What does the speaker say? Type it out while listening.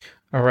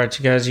All right,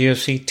 you guys,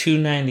 UFC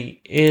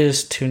 290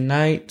 is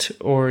tonight,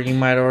 or you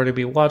might already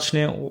be watching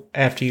it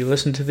after you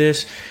listen to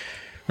this.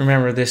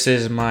 Remember, this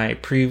is my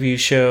preview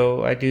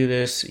show. I do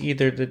this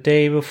either the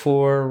day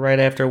before, right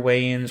after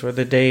weigh-ins, or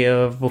the day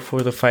of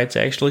before the fights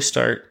actually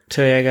start.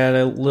 Today I got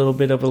a little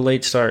bit of a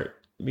late start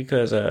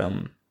because,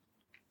 it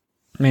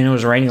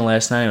was raining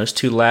last night. It was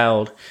too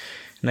loud,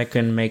 and I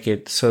couldn't make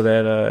it so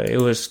that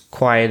it was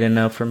quiet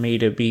enough for me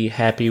to be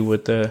happy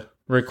with the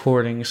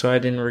recording. So I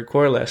didn't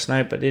record last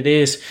night, but it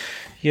is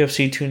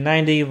UFC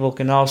 290,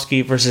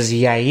 Volkanovski versus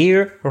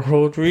Yair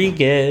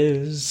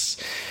Rodriguez.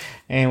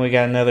 And we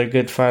got another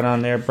good fight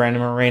on there.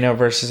 Brandon Moreno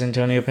versus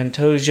Antonio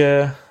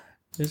Pantoja.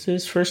 Is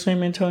his first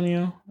name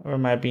Antonio? Or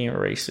am I being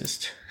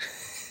racist?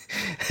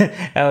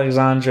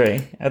 Alexandre.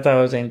 I thought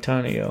it was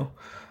Antonio.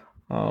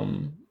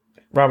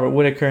 Robert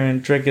Whittaker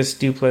and Dricus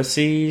du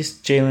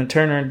Plessis. Jalen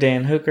Turner and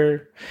Dan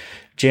Hooker.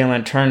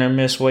 Jalen Turner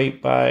missed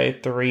weight by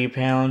 3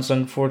 pounds,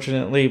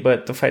 unfortunately,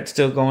 but the fight's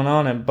still going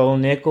on. And Bo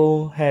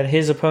Nickel had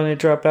his opponent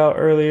drop out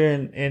earlier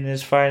and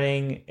is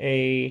fighting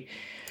a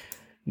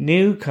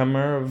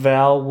newcomer,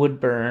 Val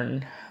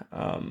Woodburn.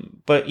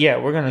 But yeah,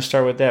 we're going to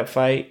start with that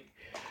fight.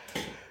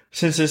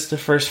 Since it's the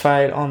first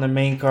fight on the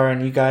main card,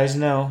 and you guys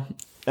know,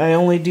 I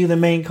only do the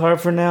main card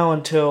for now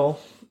until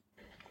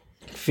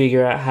I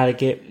figure out how to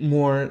get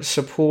more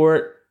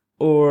support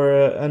or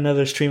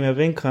another stream of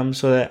income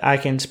so that I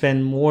can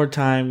spend more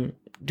time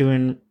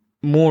doing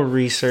more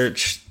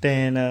research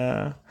than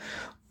a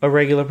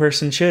regular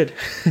person should.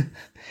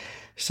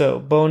 So,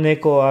 Bo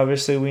Nickel,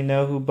 obviously we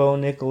know who Bo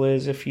Nickel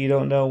is. If you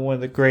don't know, one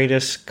of the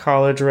greatest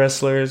college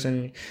wrestlers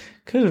and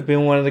could have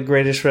been one of the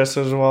greatest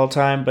wrestlers of all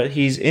time, but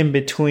he's in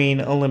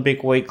between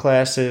Olympic weight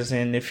classes,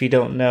 and if you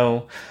don't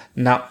know,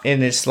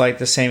 and it's like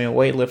the same in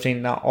weightlifting,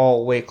 not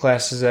all weight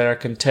classes that are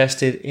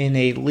contested in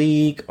a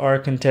league are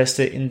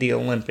contested in the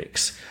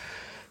Olympics.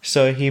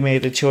 So he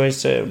made the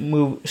choice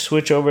to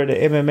switch over to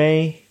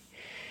MMA,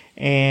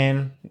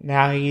 and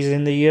now he's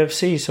in the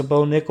UFC. So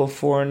Bo Nickel,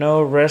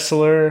 4-0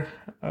 wrestler.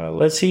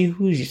 Let's see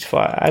who he's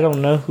fought. I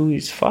don't know who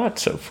he's fought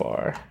so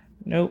far.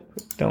 Nope,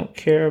 don't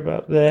care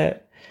about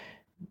that.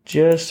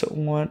 Just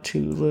want to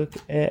look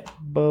at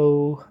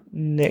Bo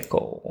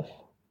Nickel.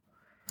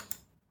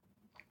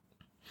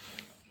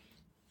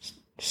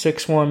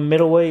 6'1"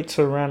 middleweight,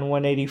 so around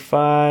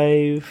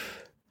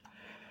 185.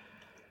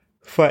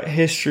 Fight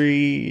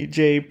history: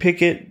 Jay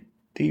Pickett,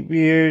 D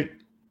Beard,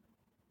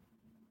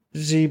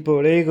 Z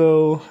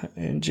Borrego,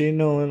 and Jay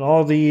Nolan.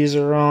 All these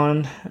are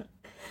on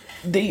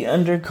the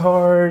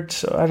undercard,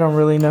 so I don't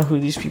really know who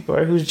these people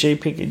are. Who's Jay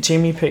Pickett?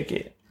 Jamie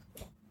Pickett.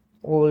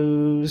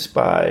 Lose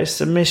by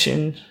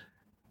submission.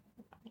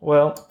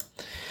 Well,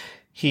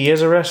 he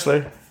is a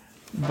wrestler,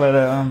 but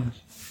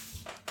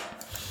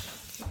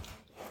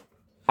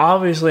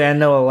obviously I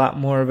know a lot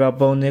more about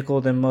Bo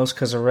Nickel than most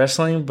because of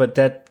wrestling, but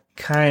that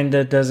kind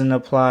of doesn't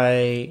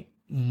apply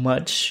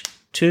much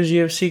to his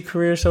UFC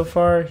career so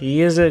far.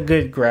 He is a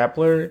good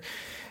grappler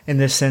in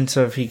the sense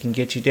of he can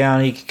get you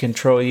down, he can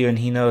control you, and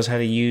he knows how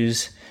to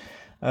use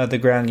the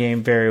ground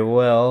game very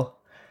well.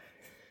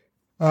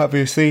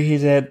 Obviously,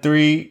 he's had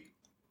 3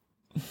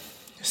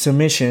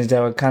 submissions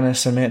that would kind of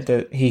cement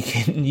that he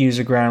can use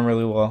the ground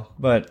really well.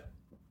 But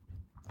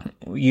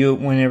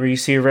whenever you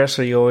see a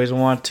wrestler, you always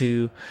want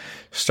to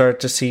start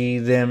to see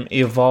them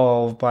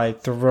evolve by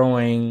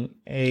throwing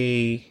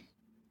either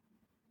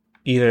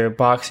a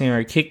boxing or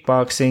a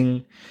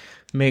kickboxing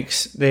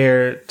mix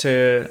there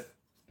to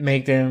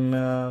make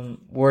them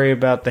worry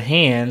about the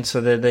hand so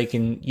that they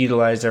can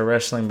utilize their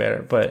wrestling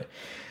better. But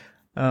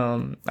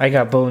I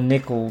got Bo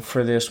Nickel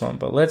for this one.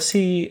 But let's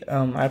see.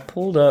 I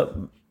pulled up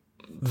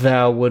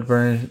Val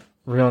Woodburn,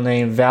 real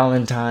name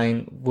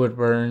Valentine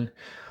Woodburn.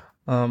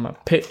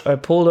 I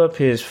pulled up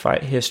his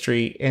fight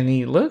history, and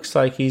he looks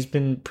like he's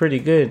been pretty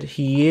good.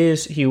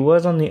 He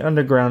was on the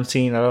underground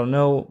scene. I don't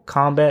know,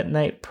 Combat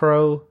Night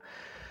Pro.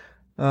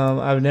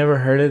 I've never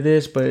heard of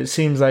this, but it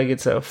seems like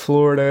it's a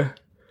Florida.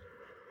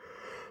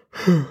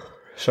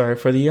 Sorry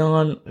for the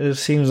yawn. It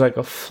seems like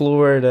a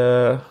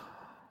Florida,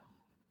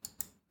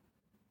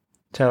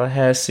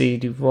 Tallahassee,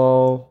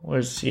 Duval.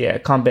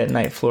 Combat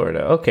Night,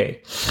 Florida.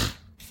 Okay.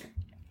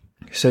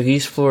 So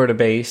he's Florida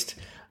based.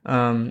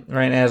 Right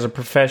now as a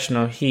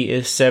professional, he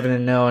is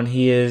 7-0, and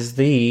he is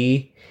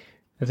I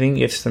think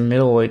it's the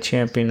middleweight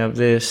champion of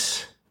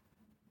this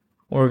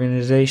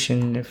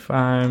organization, if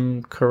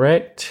I'm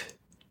correct.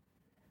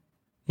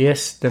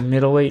 Yes, the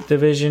middleweight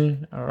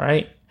division. All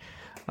right.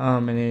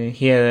 And then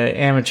he had an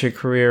amateur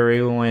career where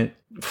he went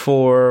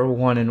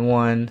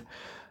 4-1-1,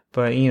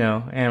 but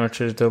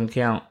amateurs don't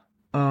count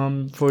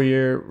for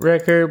your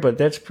record, but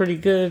that's pretty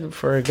good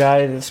for a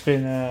guy that's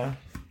been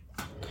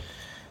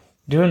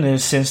doing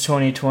this since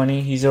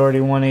 2020. He's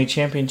already won a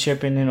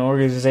championship in an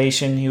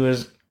organization. He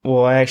was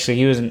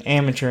an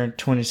amateur in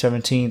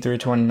 2017 through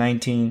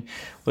 2019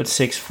 with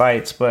 6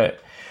 fights.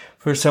 But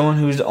for someone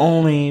who's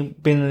only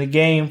been in the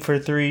game for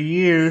 3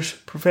 years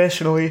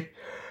professionally,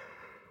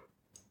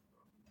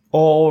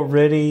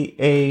 already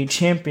a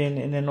champion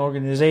in an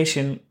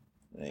organization,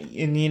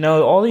 and you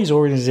know, all these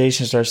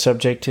organizations are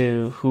subject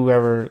to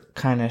whoever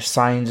kind of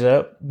signs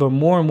up, but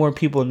more and more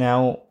people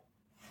now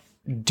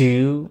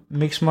do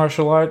mixed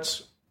martial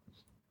arts.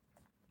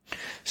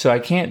 So I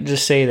can't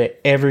just say that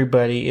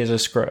everybody is a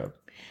scrub.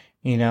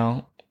 You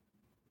know,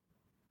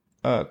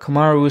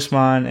 Kamaru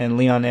Usman and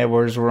Leon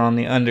Edwards were on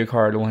the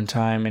undercard one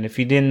time, and if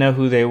you didn't know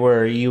who they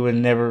were, you would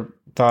never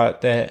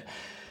thought that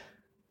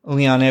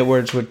Leon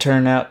Edwards would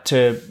turn out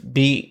to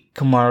beat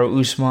Kamaru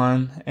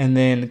Usman, and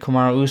then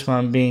Kamaru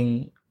Usman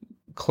being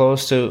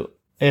close to,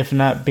 if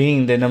not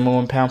being the number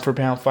one pound for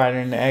pound fighter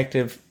in the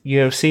active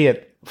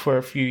UFC for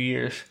a few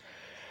years.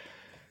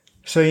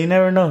 So you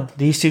never know.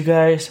 These two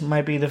guys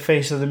might be the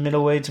face of the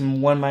middleweights,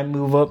 and one might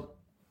move up,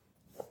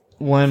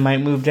 one might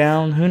move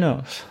down. Who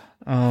knows?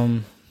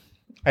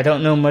 I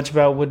don't know much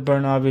about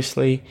Woodburn,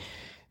 obviously.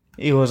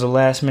 It was a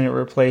last-minute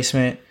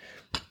replacement.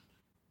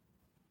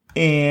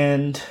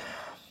 And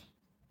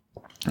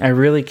I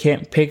really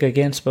can't pick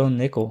against Bo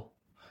Nickel.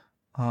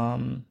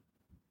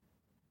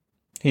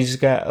 He's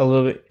got a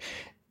little bit,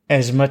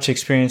 as much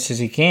experience as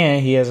he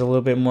can. He has a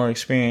little bit more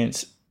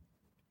experience,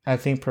 I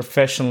think,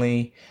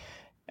 professionally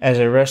as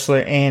a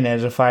wrestler and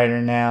as a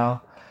fighter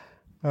now.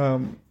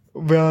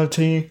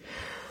 Valentine,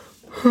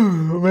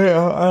 man,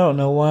 I don't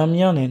know why I'm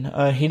yawning.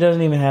 He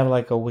doesn't even have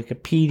like a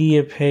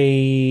Wikipedia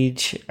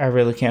page. I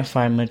really can't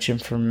find much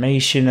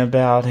information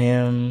about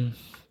him.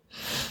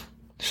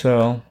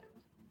 So,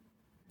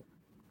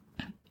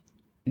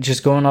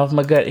 just going off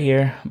my gut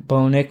here,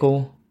 Bo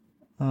Nickel,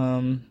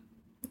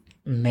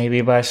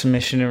 maybe by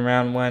submission in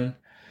round one.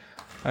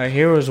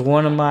 Here was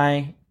one of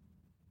my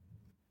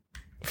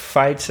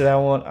fights that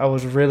I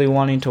was really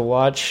wanting to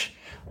watch.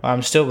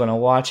 I'm still going to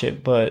watch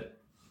it, but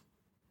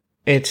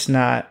it's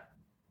not,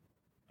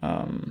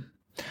 I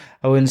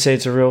wouldn't say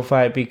it's a real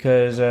fight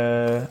because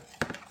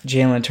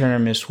Jalen Turner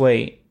missed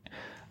weight.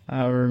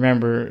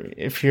 Remember,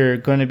 if you're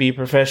going to be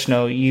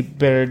professional, you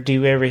better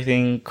do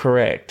everything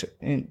correct,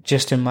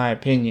 just in my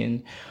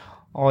opinion.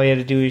 All you have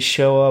to do is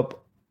show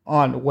up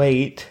on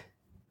weight.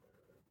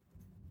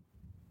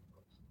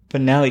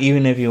 But now,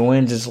 even if he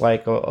wins, it's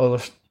like a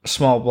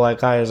small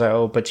black eye is like,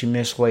 oh, but you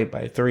missed weight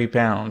by 3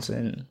 pounds.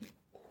 And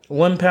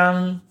 1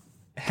 pound,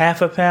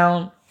 half a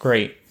pound,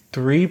 great.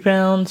 3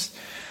 pounds?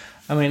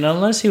 I mean,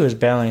 unless he was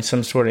battling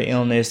some sort of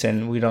illness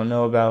and we don't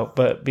know about,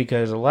 but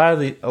because a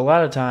lot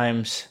of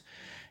times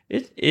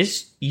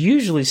it's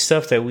usually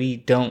stuff that we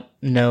don't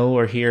know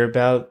or hear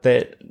about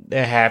that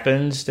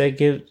happens that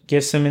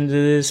gets them into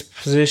this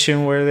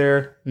position where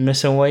they're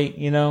missing weight,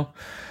 you know?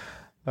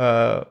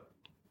 But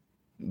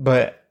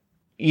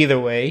either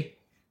way,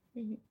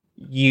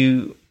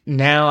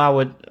 I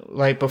would,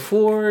 like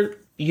before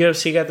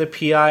UFC got the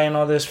PI and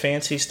all this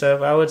fancy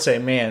stuff, I would say,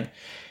 man,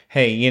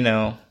 hey, you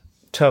know,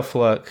 tough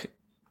luck.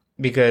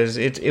 Because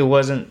it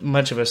wasn't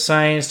much of a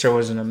science, there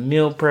wasn't a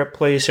meal prep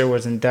place, there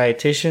wasn't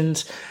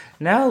dietitians.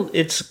 Now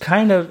it's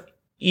kind of,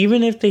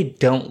 even if they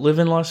don't live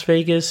in Las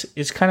Vegas,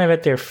 it's kind of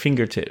at their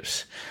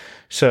fingertips.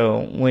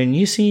 So when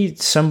you see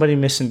somebody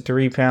missing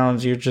 3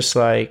 pounds, you're just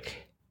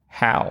like,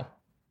 how?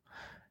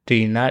 Do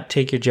you not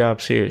take your job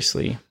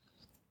seriously?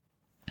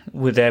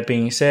 With that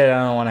being said,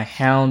 I don't want to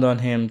hound on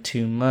him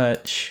too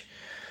much.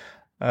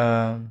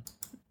 Because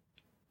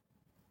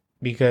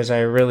I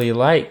really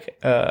like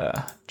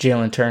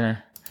Jalen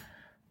Turner.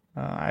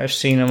 I've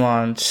seen him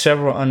on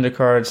several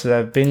undercards that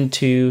I've been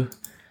to,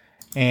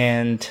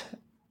 and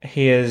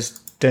he has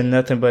done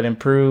nothing but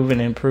improve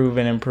and improve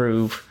and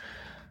improve.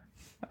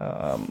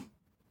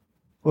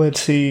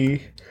 Let's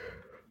see.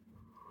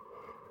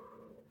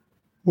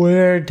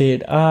 Where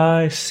did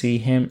I see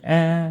him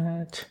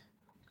at?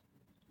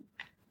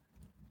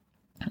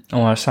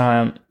 Oh, I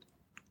saw him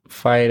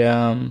fight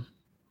in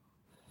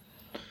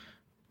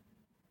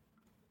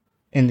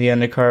the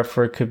undercard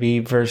for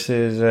Khabib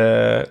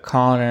versus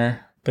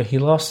Conor, but he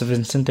lost to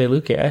Vicente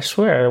Luque. I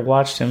swear I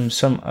watched him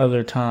some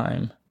other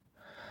time.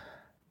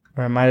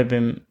 Or I might have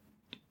been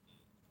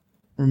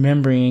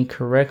remembering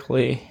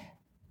incorrectly.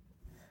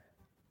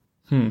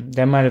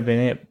 That might have been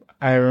it.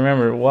 I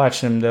remember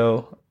watching him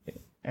though.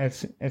 I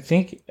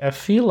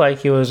feel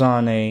like it was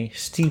on a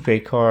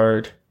Stipe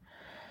card,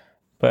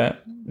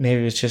 but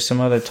maybe it's just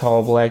some other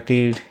tall black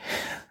dude.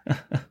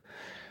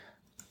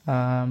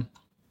 But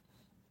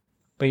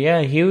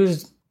yeah, he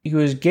was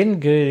getting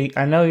good.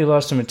 I know he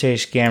lost to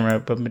Mateusz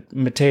Gamrot, but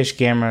Mateusz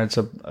Gamrot's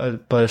a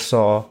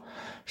buzzsaw,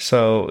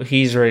 so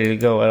he's ready to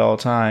go at all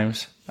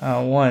times.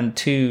 1,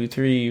 2,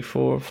 3,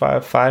 4,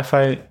 5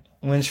 fight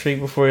win streak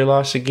before he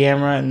lost to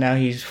Gamrot, and now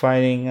he's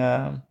fighting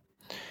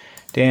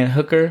Dan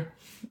Hooker,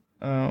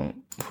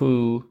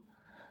 who,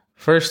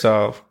 first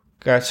off,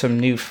 got some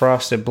new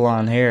frosted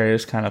blonde hair.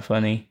 It's kind of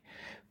funny.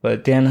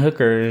 But Dan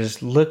Hooker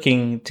is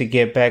looking to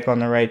get back on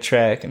the right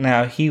track.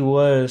 Now, he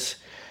was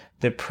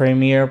the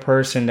premier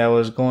person that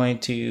was going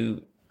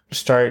to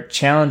start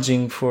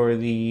challenging for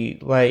the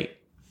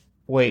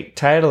lightweight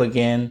title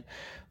again,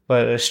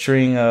 but a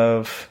string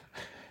of,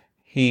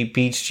 he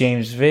beats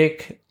James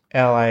Vick,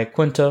 Ally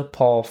Quinta,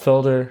 Paul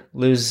Felder,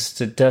 loses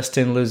to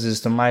Dustin,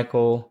 loses to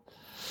Michael,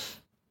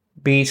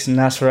 beats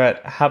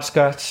Nasrat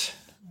Hopscotch,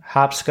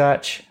 Hawk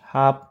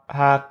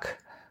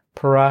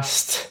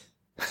Perast.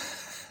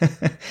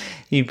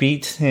 He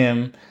beats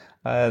him,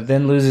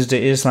 then loses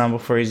to Islam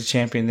before he's a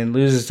champion, then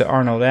loses to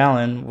Arnold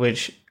Allen,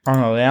 which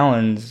Arnold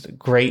Allen's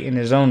great in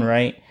his own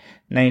right,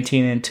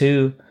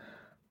 19-2.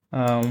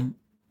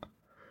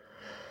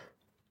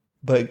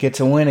 But gets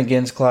a win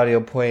against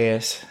Claudio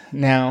Puelles.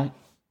 Now,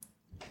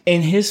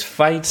 in his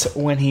fights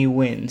when he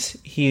wins,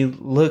 he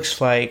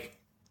looks like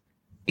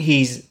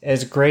he's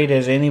as great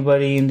as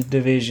anybody in the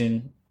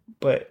division.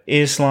 But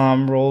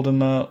Islam rolled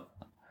him up.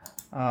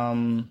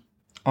 Arnold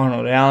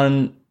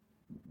Allen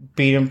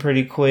beat him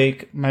pretty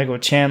quick. Michael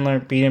Chandler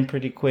beat him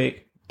pretty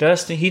quick.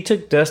 He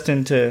took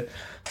Dustin to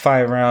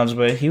 5 rounds,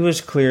 but he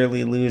was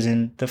clearly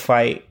losing the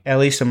fight, at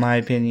least in my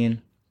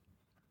opinion.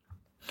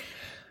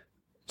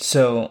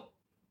 So,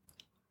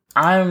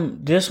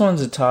 this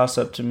one's a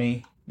toss-up to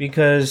me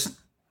because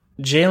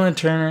Jalen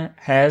Turner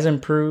has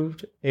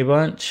improved a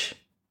bunch,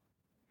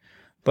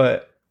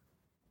 but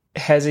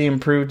has he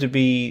improved to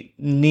be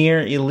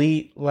near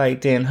elite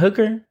like Dan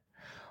Hooker?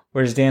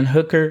 Or is Dan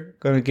Hooker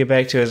going to get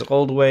back to his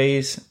old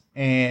ways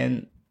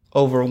and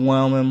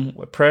overwhelm him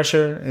with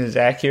pressure and his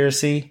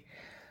accuracy?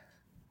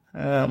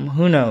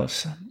 Who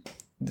knows?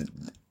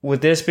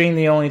 With this being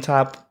the only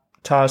top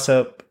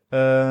toss-up,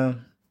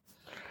 I'm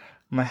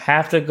going to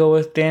have to go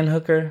with Dan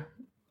Hooker.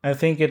 I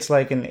think it's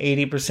like an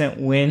 80%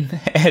 win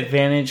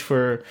advantage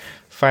for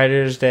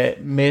fighters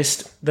that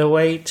missed the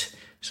weight.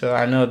 So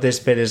I know this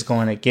bet is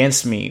going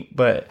against me,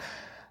 but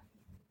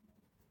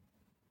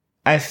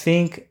I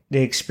think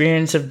the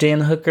experience of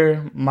Dan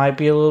Hooker might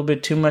be a little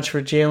bit too much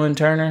for Jalen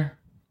Turner.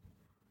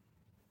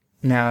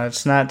 Now,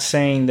 it's not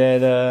saying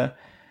that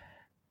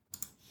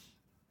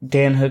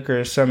Dan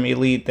Hooker is some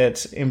elite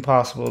that's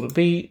impossible to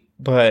beat,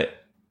 but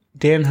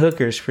Dan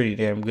Hooker is pretty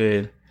damn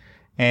good.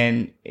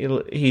 And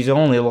he's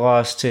only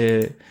lost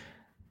to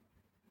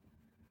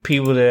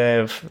people that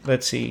have,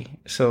 let's see,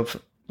 so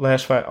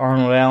last fight,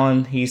 Arnold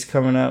Allen, he's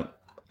coming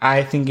up.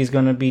 I think he's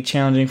going to be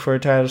challenging for a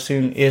title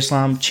soon.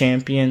 Islam,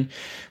 champion.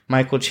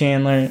 Michael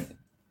Chandler,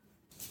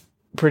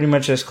 pretty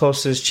much as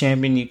close to his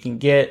champion you can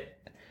get.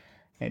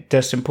 And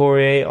Dustin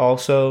Poirier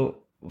also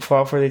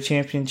fought for the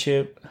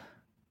championship.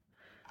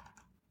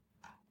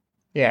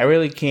 Yeah, I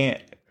really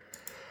can't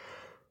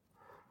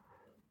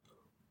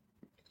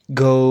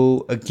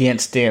go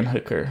against Dan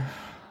Hooker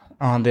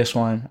on this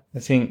one. I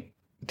think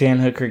Dan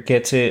Hooker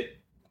gets it.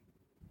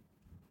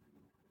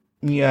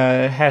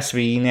 Yeah, it has to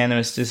be a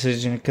unanimous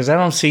decision because I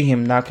don't see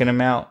him knocking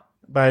him out,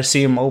 but I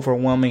see him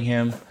overwhelming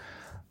him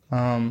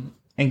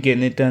and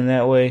getting it done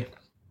that way.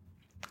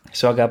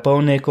 So I got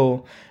Bo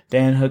Nickel,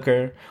 Dan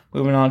Hooker.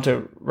 Moving on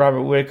to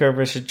Robert Whittaker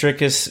versus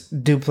Dricus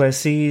Du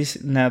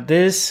Plessis. Now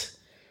this,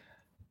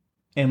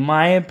 in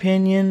my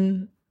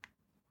opinion,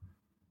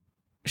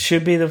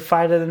 should be the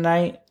fight of the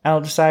night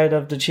outside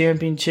of the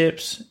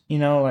championships. You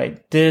know,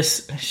 like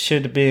this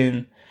should have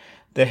been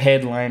the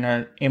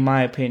headliner, in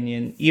my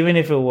opinion. Even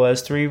if it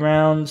was 3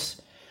 rounds.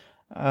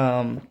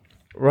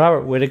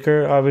 Robert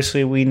Whittaker,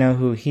 obviously we know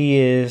who he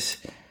is.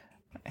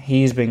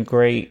 He's been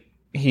great.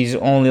 He's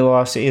only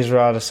lost to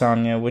Israel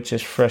Adesanya, which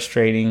is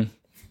frustrating.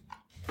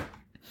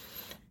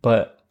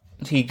 But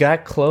he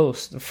got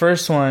close. The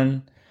first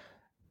one,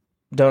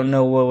 don't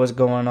know what was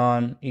going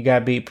on. He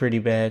got beat pretty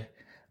bad.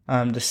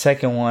 The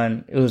second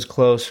one, it was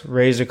close,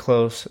 razor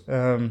close.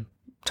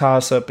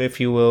 Toss-up, if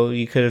you will.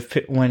 You could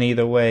have went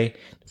either way,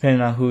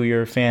 depending on who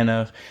you're a fan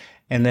of.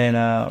 And then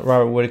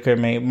Robert Whittaker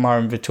made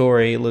Martin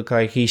Vettori look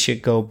like he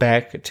should go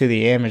back to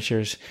the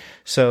amateurs.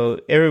 So,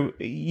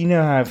 you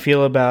know how I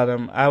feel about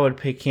him. I would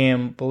pick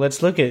him. But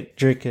let's look at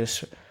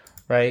Dricus,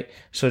 right?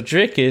 So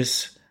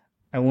Dricus,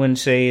 I wouldn't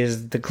say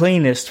is the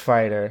cleanest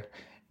fighter.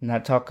 I'm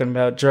not talking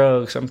about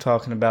drugs. I'm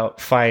talking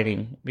about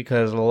fighting.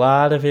 Because a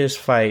lot of his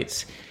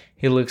fights,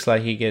 he looks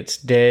like he gets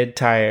dead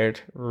tired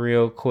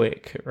real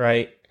quick,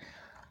 right?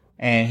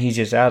 And he's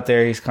just out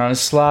there. He's kind of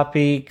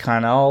sloppy,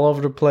 kind of all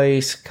over the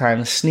place,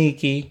 kind of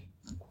sneaky.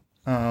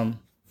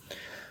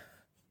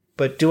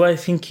 But do I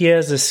think he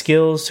has the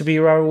skills to be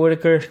Robert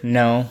Whittaker?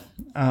 No.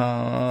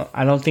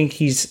 I don't think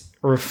he's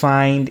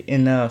refined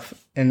enough.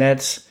 And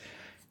this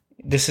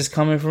is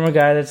coming from a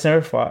guy that's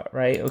never fought,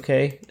 right?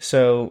 Okay.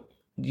 So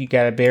you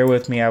got to bear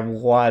with me. I've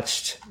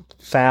watched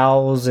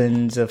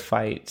thousands of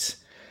fights.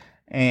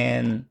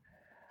 And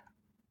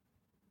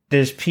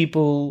there's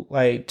people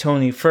like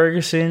Tony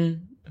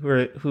Ferguson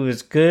who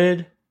is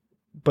good,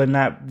 but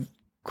not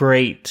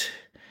great.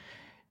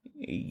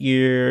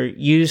 Your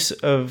use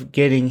of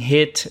getting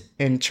hit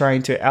and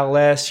trying to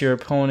outlast your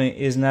opponent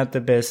is not the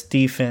best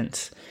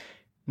defense.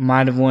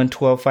 Might have won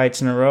 12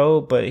 fights in a row,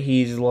 but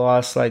he's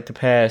lost like the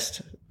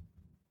past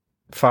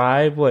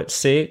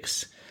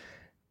 6.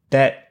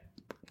 That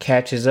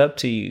catches up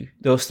to you.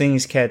 Those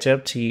things catch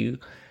up to you.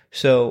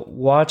 So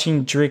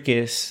watching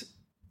Dricus,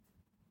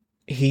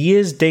 he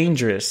is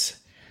dangerous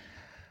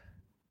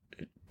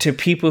to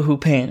people who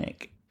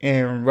panic.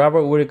 And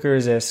Robert Whittaker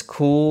is as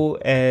cool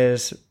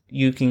as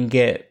you can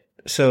get.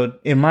 So,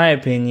 in my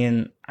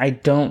opinion, I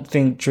don't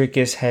think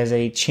Dricus has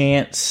a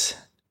chance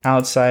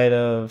outside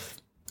of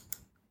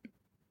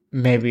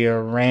maybe a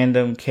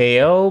random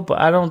KO, but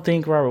I don't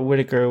think Robert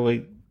Whittaker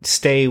would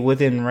stay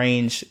within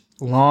range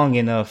long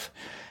enough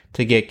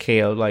to get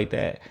KO'd like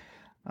that.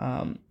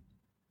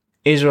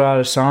 Israel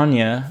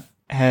Adesanya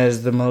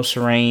has the most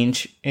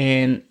range,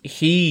 and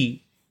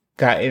he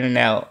got in and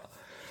out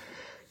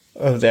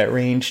of that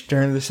range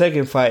during the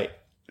second fight.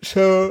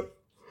 So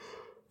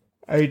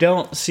I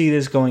don't see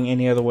this going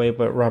any other way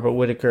but Robert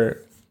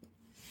Whittaker.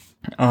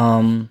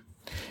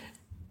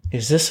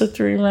 Is this a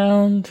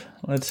 3-round?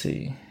 Let's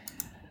see.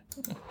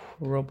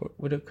 Robert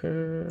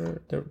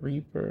Whittaker, the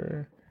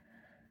Reaper.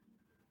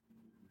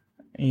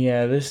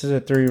 Yeah, this is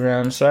a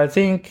 3-round. So I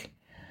think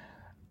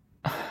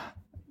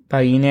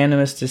by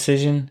unanimous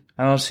decision,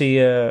 I don't see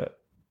a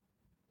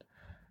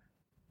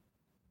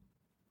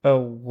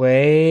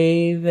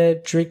way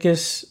that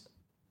Dricus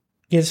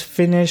gets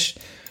finished.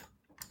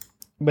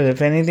 But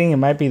if anything, it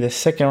might be the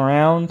second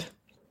round.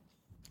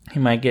 He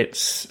might get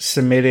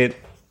submitted,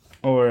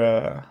 or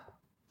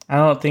I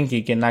don't think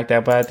he get knocked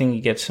out, but I think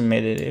he gets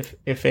submitted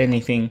if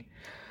anything.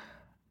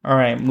 All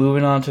right,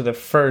 moving on to the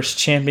first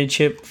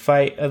championship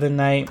fight of the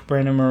night,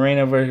 Brandon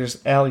Moreno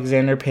versus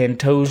Alexander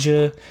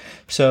Pantoja.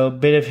 So a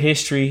bit of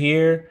history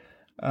here.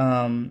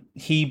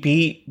 He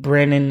beat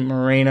Brandon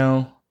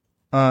Moreno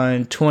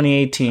in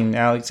 2018,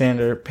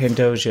 Alexander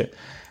Pantoja,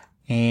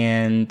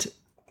 and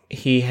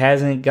he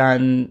hasn't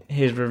gotten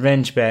his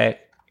revenge back.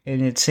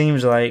 And it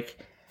seems like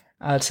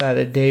outside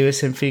of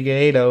Davis and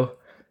Figueiredo,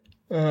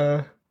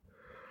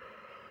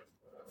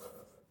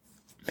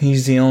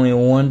 he's the only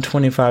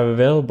 125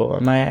 available. I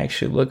might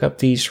actually look up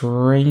these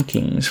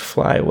rankings.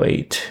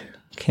 Flyweight.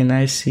 Can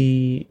I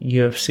see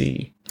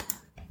UFC?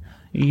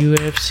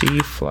 UFC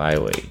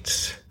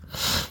flyweights.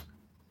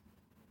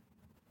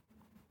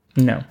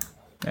 No,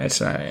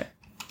 that's not it.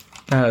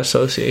 Not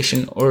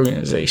association,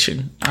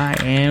 organization. I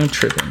am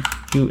tripping.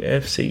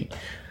 UFC.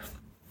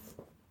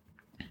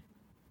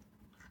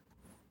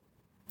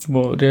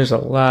 Well, there's a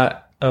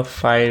lot of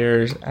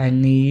fighters. I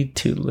need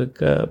to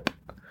look up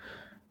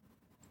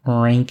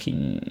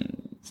rankings.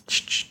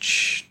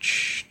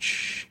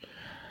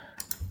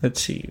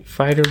 Let's see.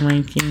 Fighter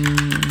ranking.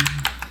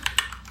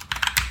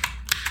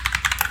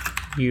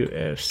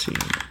 UFC.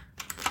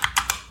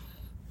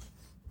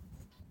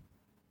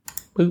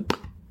 Boop.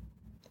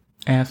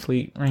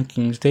 Athlete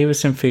rankings.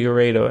 Davison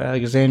Figueiredo,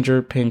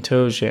 Alexander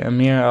Pantoja,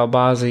 Amir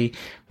Albazi,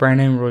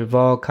 Brandon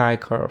Royval, Kai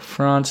Kara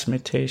France,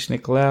 Mateus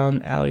Nicolau,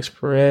 and Alex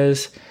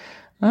Perez.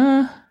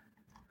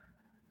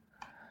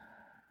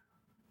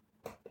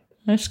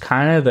 It's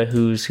kind of the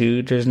who's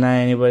who. There's not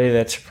anybody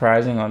that's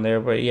surprising on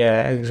there, but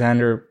yeah,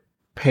 Alexander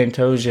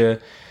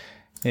Pantoja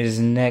is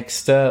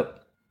next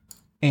up.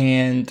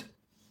 And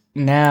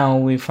now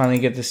we finally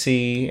get to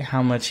see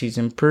how much he's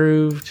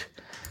improved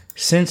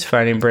since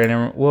fighting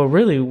Brandon. Well,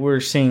 really, we're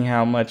seeing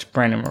how much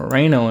Brandon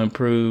Moreno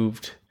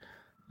improved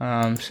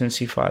since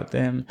he fought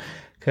them.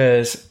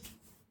 Because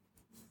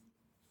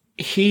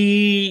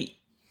he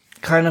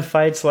kind of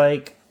fights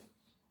like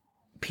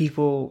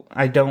people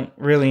I don't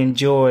really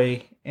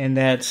enjoy. And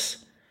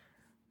that's,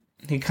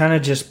 he kind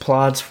of just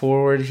plods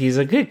forward. He's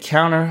a good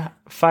counter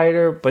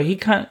fighter, but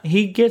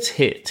he gets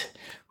hit,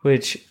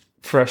 which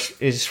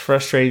is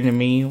frustrating to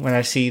me when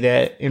I see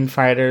that in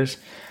fighters.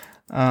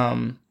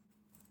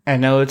 I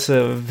know it's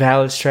a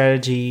valid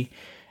strategy,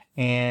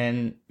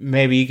 and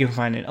maybe you can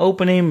find an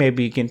opening,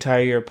 maybe you can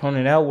tire your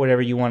opponent out,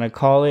 whatever you want to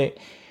call it.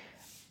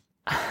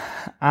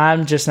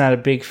 I'm just not a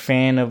big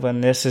fan of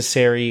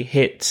unnecessary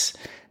hits.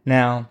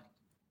 Now,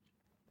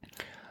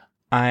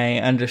 I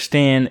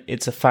understand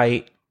it's a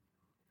fight.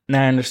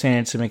 Now I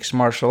understand it's a mixed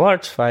martial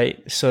arts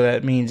fight, so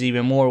that means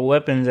even more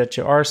weapons at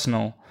your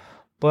arsenal.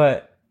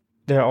 But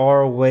there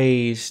are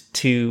ways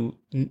to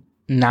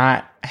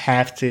not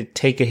have to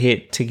take a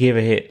hit to give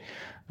a hit,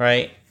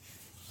 right?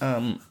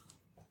 And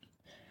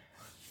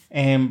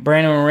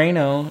Brandon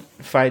Moreno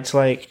fights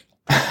like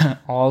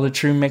all the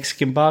true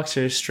Mexican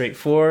boxers,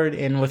 straightforward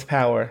and with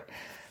power.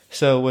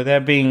 So with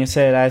that being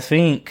said, I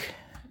think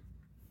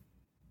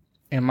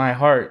in my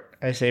heart,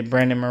 I say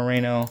Brandon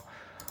Moreno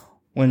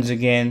wins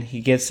again.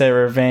 He gets that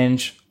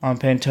revenge on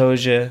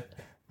Pantoja.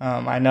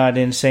 I know I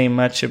didn't say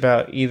much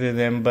about either of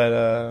them,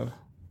 but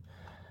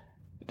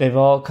they've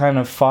all kind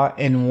of fought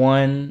and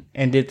won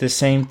and did the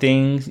same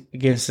thing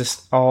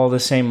against all the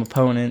same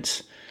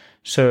opponents.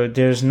 So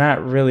there's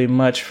not really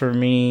much for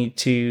me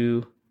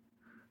to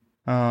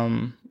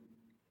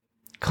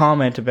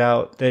comment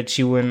about that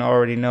you wouldn't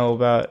already know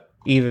about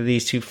either of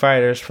these two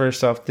fighters.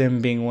 First off,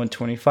 them being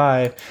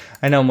 125.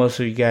 I know most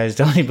of you guys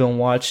don't even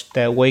watch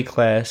that weight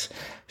class.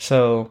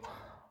 So,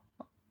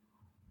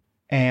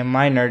 and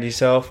my nerdy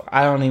self,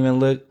 I don't even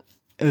look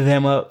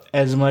them up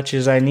as much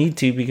as I need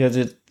to because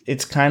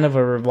it's kind of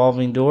a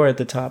revolving door at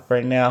the top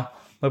right now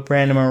with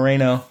Brandon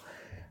Moreno.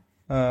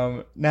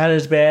 Not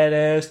as bad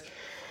as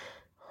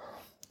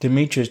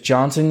Demetrius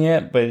Johnson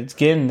yet, but it's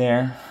getting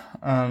there.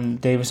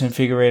 Davis and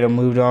Figueiredo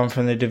moved on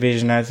from the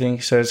division, I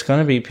think. So it's going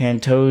to be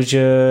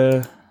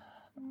Pantoja.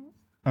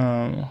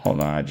 Hold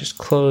on. I just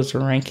closed the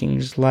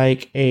rankings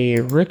like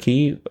a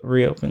rookie.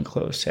 Reopen,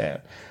 close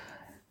tab.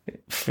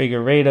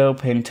 Figueiredo,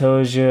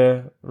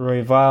 Pantoja,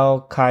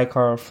 Royval, Kai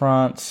Kara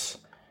France,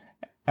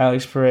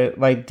 Alex Perez.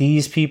 Like,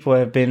 these people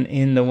have been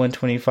in the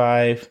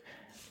 125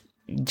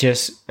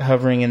 just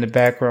hovering in the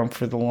background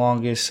for the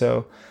longest.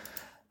 So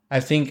I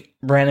think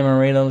Brandon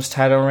Moreno's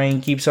title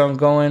reign keeps on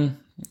going.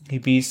 He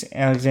beats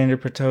Alexander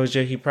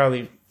Pantoja. He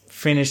probably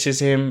finishes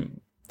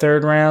him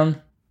third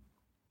round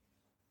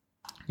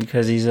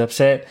because he's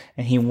upset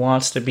and he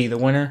wants to be the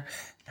winner.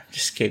 I'm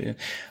just kidding.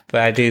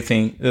 But I do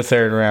think the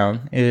third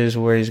round is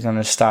where he's going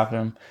to stop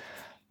him.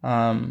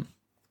 And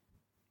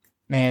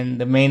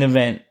the main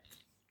event,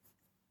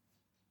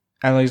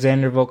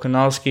 Alexander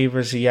Volkanovski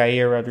versus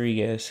Yair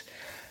Rodriguez.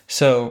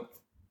 So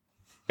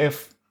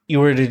if you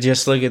were to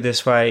just look at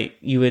this fight,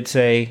 you would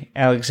say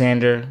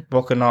Alexander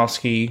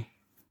Volkanovski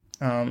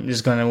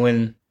is going to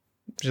win,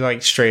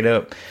 like, straight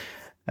up.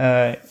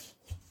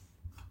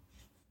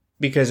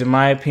 Because in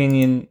my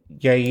opinion,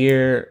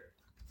 Yair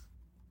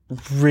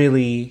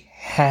really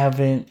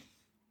hasn't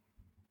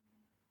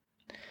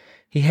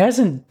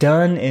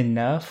done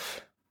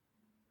enough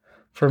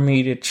for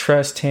me to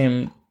trust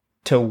him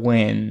to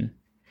win,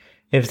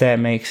 if that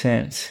makes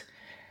sense.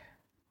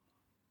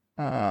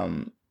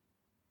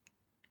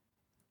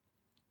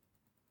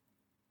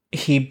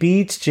 He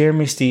beats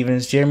Jeremy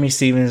Stephens. Jeremy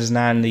Stephens is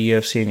not in the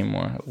UFC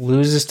anymore.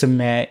 Loses to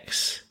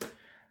Max,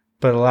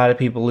 but a lot of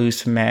people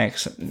lose to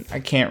Max. I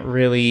can't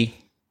really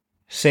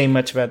say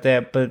much about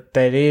that, but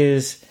that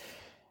is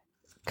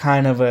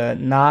kind of a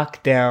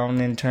knockdown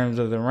in terms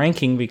of the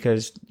ranking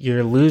because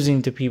you're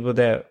losing to people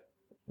that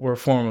were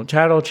former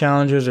title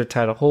challengers or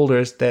title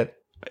holders that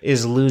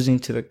is losing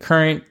to the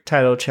current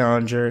title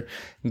challenger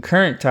and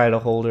current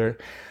title holder.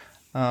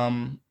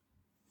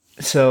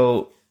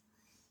 So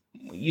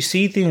you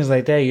see things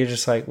like that, you're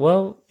just like,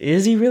 well,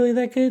 is he really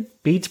that good?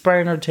 Beats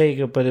Brian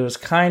Ortega, but it was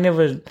kind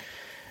of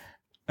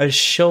a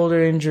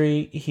shoulder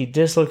injury. He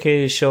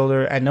dislocated his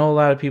shoulder. I know a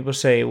lot of people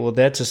say, well,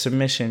 that's a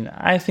submission.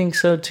 I think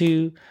so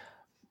too.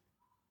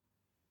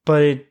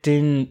 But it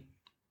didn't,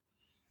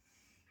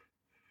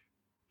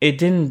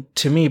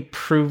 to me,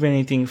 prove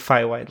anything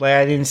fight-wise. Like,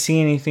 I didn't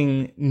see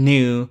anything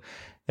new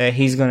that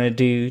he's going to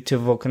do to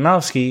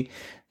Volkanovski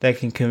that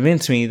can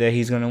convince me that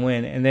he's going to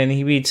win. And then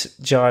he beats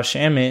Josh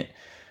Emmett,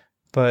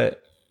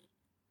 but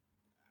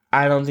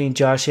I don't think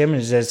Josh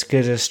Emmett is as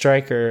good a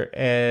striker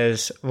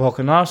as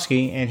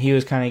Volkanovski, and he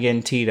was kind of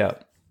getting teed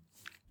up,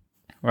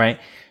 right?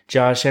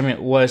 Josh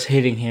Emmett was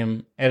hitting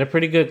him at a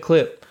pretty good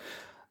clip.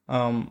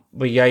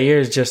 But Yair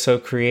is just so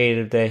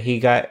creative that he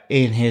got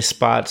in his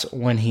spots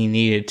when he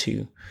needed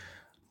to.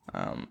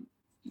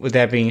 With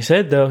that being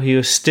said, though, he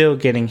was still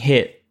getting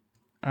hit.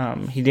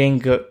 He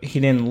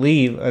didn't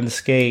leave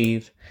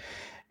unscathed.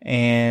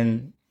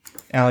 And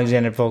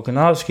Alexander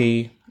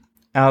Volkanovski,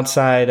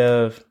 outside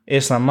of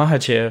Islam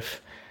Makhachev,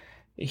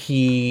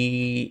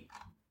 he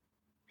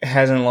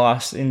hasn't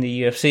lost in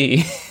the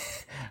UFC,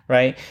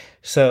 right?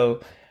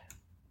 So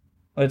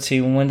let's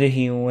see, when did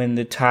he win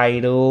the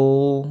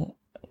title?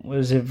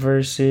 Was it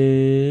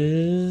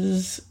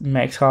versus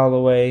Max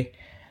Holloway,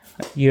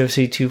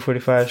 UFC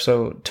 245?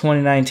 So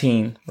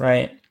 2019,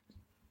 right?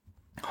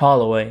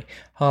 Holloway,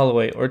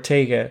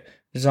 Ortega,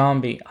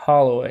 Zombie,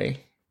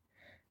 Holloway,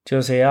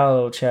 Jose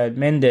Aldo, Chad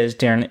Mendes,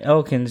 Darren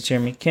Elkins,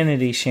 Jeremy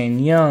Kennedy, Shane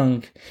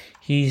Young.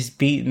 He's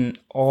beaten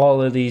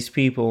all of these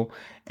people,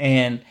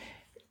 and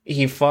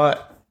he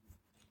fought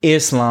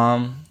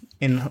Islam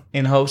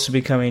in hopes of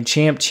becoming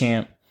champ,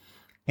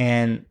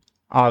 and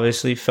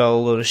obviously fell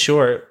a little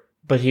short.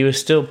 But he was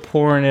still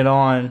pouring it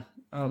on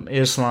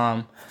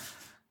Islam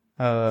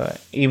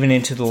even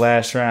into the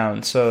last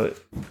round. So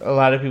a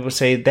lot of people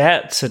say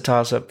that's a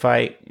toss-up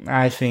fight.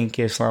 I think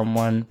Islam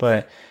won.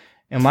 But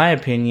in my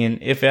opinion,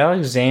 if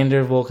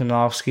Alexander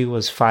Volkanovski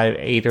was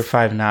 5'8" or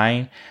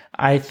 5'9",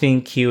 I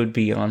think he would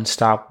be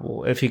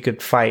unstoppable if he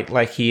could fight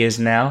like he is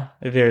now.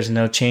 If there's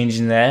no change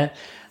in that,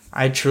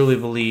 I truly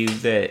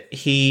believe that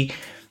he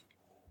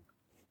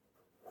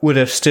would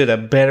have stood a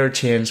better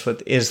chance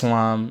with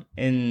Islam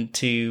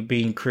into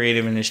being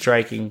creative in his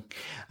striking.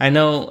 I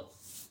know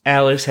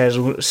Alex has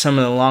some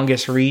of the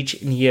longest reach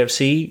in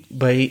UFC,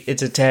 but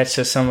it's attached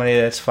to somebody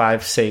that's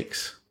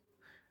 5'6".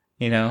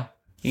 You know,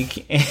 you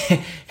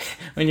can't,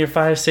 when you're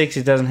 5'6",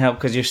 it doesn't help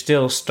because you're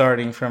still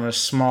starting from a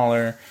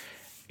smaller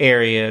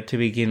area to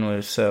begin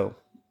with. So,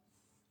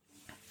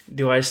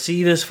 do I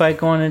see this fight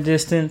going a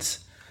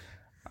distance?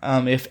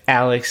 If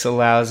Alex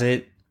allows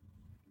it,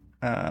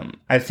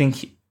 I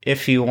think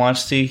if he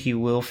wants to, he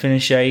will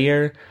finish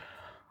Yair.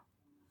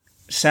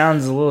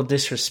 Sounds a little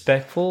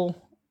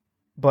disrespectful,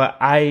 but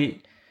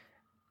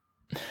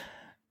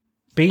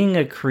being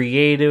a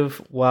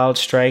creative, wild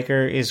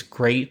striker is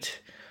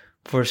great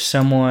for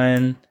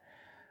someone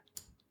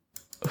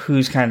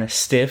who's kind of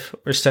stiff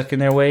or stuck in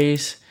their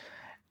ways.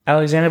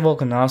 Alexander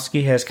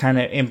Volkanovski has kind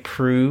of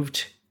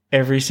improved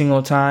every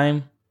single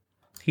time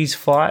he's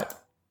fought,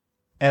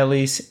 at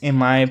least in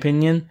my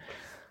opinion.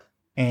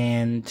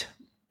 And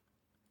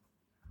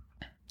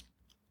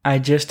I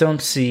just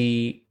don't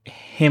see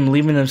him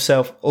leaving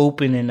himself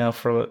open enough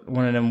for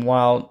one of them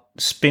wild,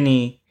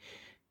 spinny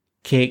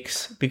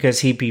kicks because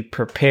he'd be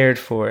prepared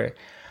for it.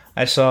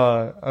 I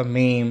saw a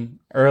meme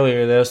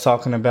earlier that was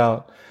talking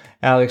about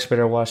Alex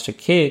better watch the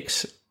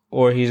kicks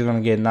or he's going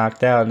to get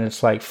knocked out. And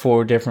it's like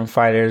 4 different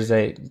fighters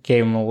that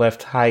gave him a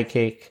left high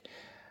kick.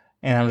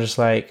 And I'm just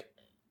like,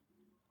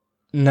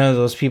 none of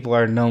those people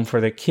are known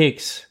for their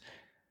kicks.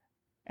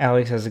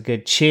 Alex has a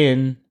good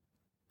chin.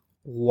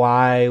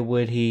 Why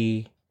would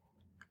he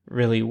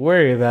really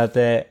worry about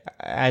that?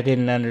 I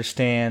didn't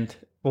understand.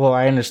 Well,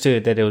 I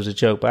understood that it was a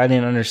joke, but I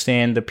didn't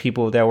understand the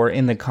people that were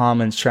in the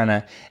comments trying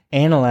to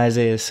analyze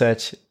it as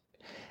such,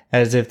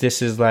 as if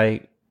this is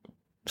like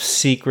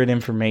secret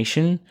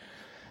information.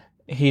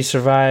 He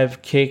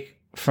survived kick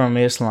from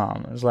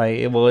Islam. It's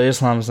like, well,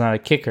 Islam is not a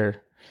kicker.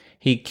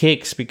 He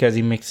kicks because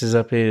he mixes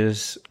up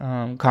his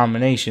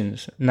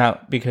combinations,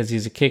 not because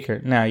he's a kicker.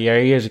 Now, yeah,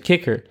 he is a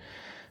kicker.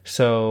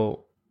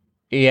 So,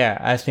 yeah,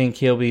 I think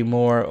he'll be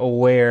more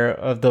aware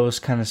of those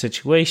kind of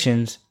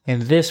situations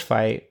in this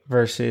fight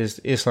versus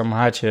Islam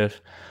Makhachev,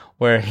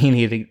 where he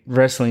needed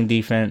wrestling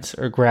defense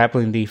or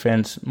grappling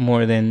defense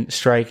more than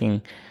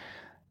striking.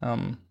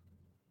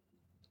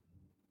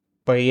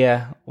 But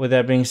yeah, with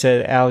that being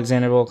said,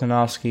 Alexander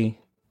Volkanovski,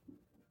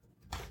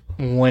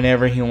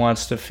 whenever he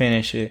wants to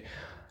finish it,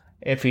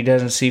 if he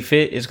doesn't see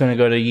fit, it's going to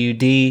go to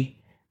UD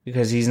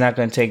because he's not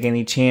going to take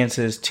any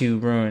chances to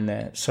ruin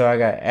that. So I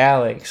got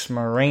Alex,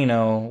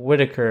 Moreno,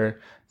 Whitaker,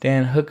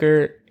 Dan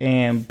Hooker,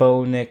 and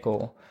Bo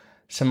Nickel.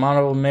 Some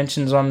honorable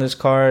mentions on this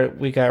card.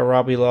 We got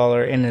Robbie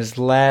Lawler in his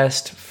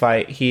last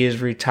fight. He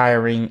is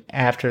retiring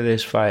after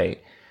this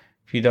fight.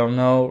 If you don't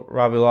know,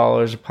 Robbie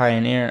Lawler is a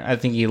pioneer. I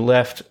think he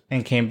left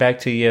and came back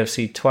to the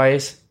UFC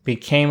twice,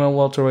 became a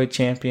welterweight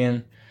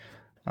champion,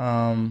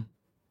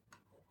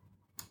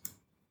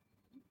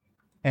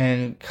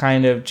 and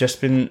kind of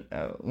just been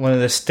one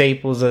of the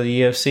staples of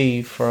the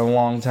UFC for a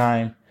long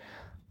time.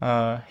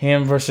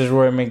 Him versus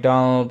Roy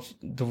McDonald,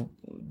 the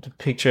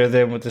picture of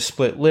them with the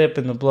split lip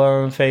and the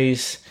blood on the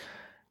face,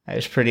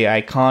 is pretty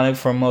iconic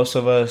for most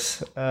of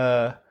us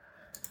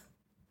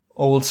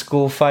old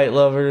school fight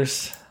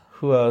lovers.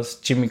 Who else?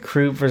 Jimmy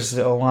Crute versus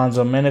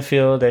Alonzo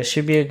Menifield. That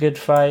should be a good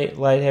fight,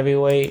 light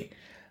heavyweight.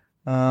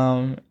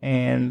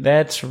 And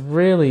that's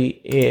really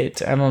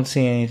it. I don't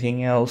see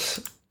anything else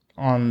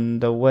on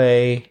the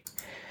way,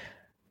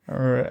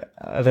 or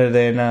other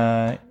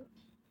than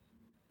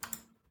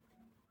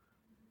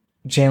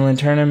Jalen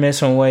Turner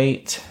missing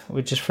weight,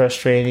 which is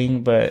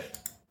frustrating, but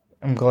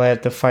I'm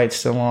glad the fight's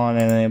still on,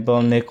 and then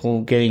Bo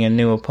Nickel getting a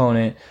new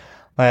opponent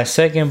last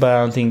second, but I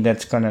don't think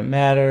that's going to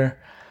matter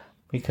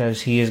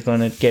because he is going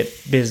to get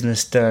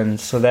business done.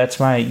 So that's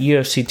my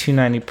UFC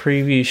 290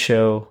 preview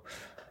show.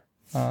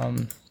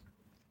 Going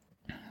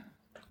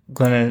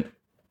to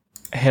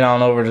head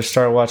on over to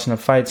start watching the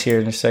fights here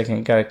in a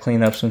second. Got to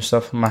clean up some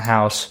stuff in my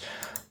house.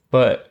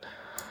 But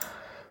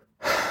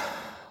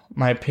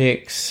my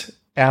picks,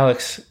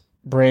 Alex,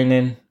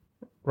 Brandon,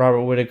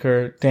 Robert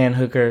Whitaker, Dan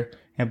Hooker,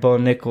 and Bo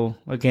Nickel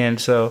again.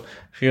 So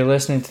if you're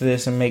listening to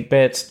this and make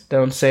bets,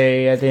 don't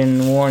say I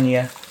didn't warn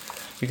you,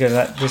 because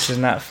this is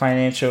not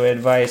financial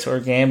advice or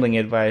gambling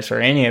advice or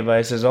any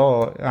advice at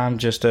all. I'm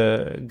just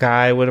a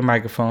guy with a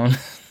microphone.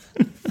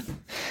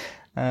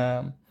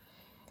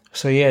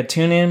 So yeah,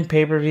 tune in,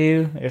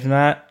 pay-per-view. If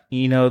not,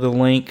 you know the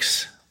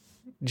links.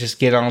 Just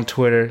get on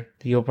Twitter.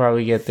 You'll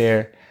probably get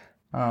there.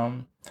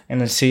 And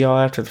then see y'all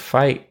after the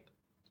fight.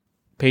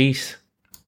 Peace.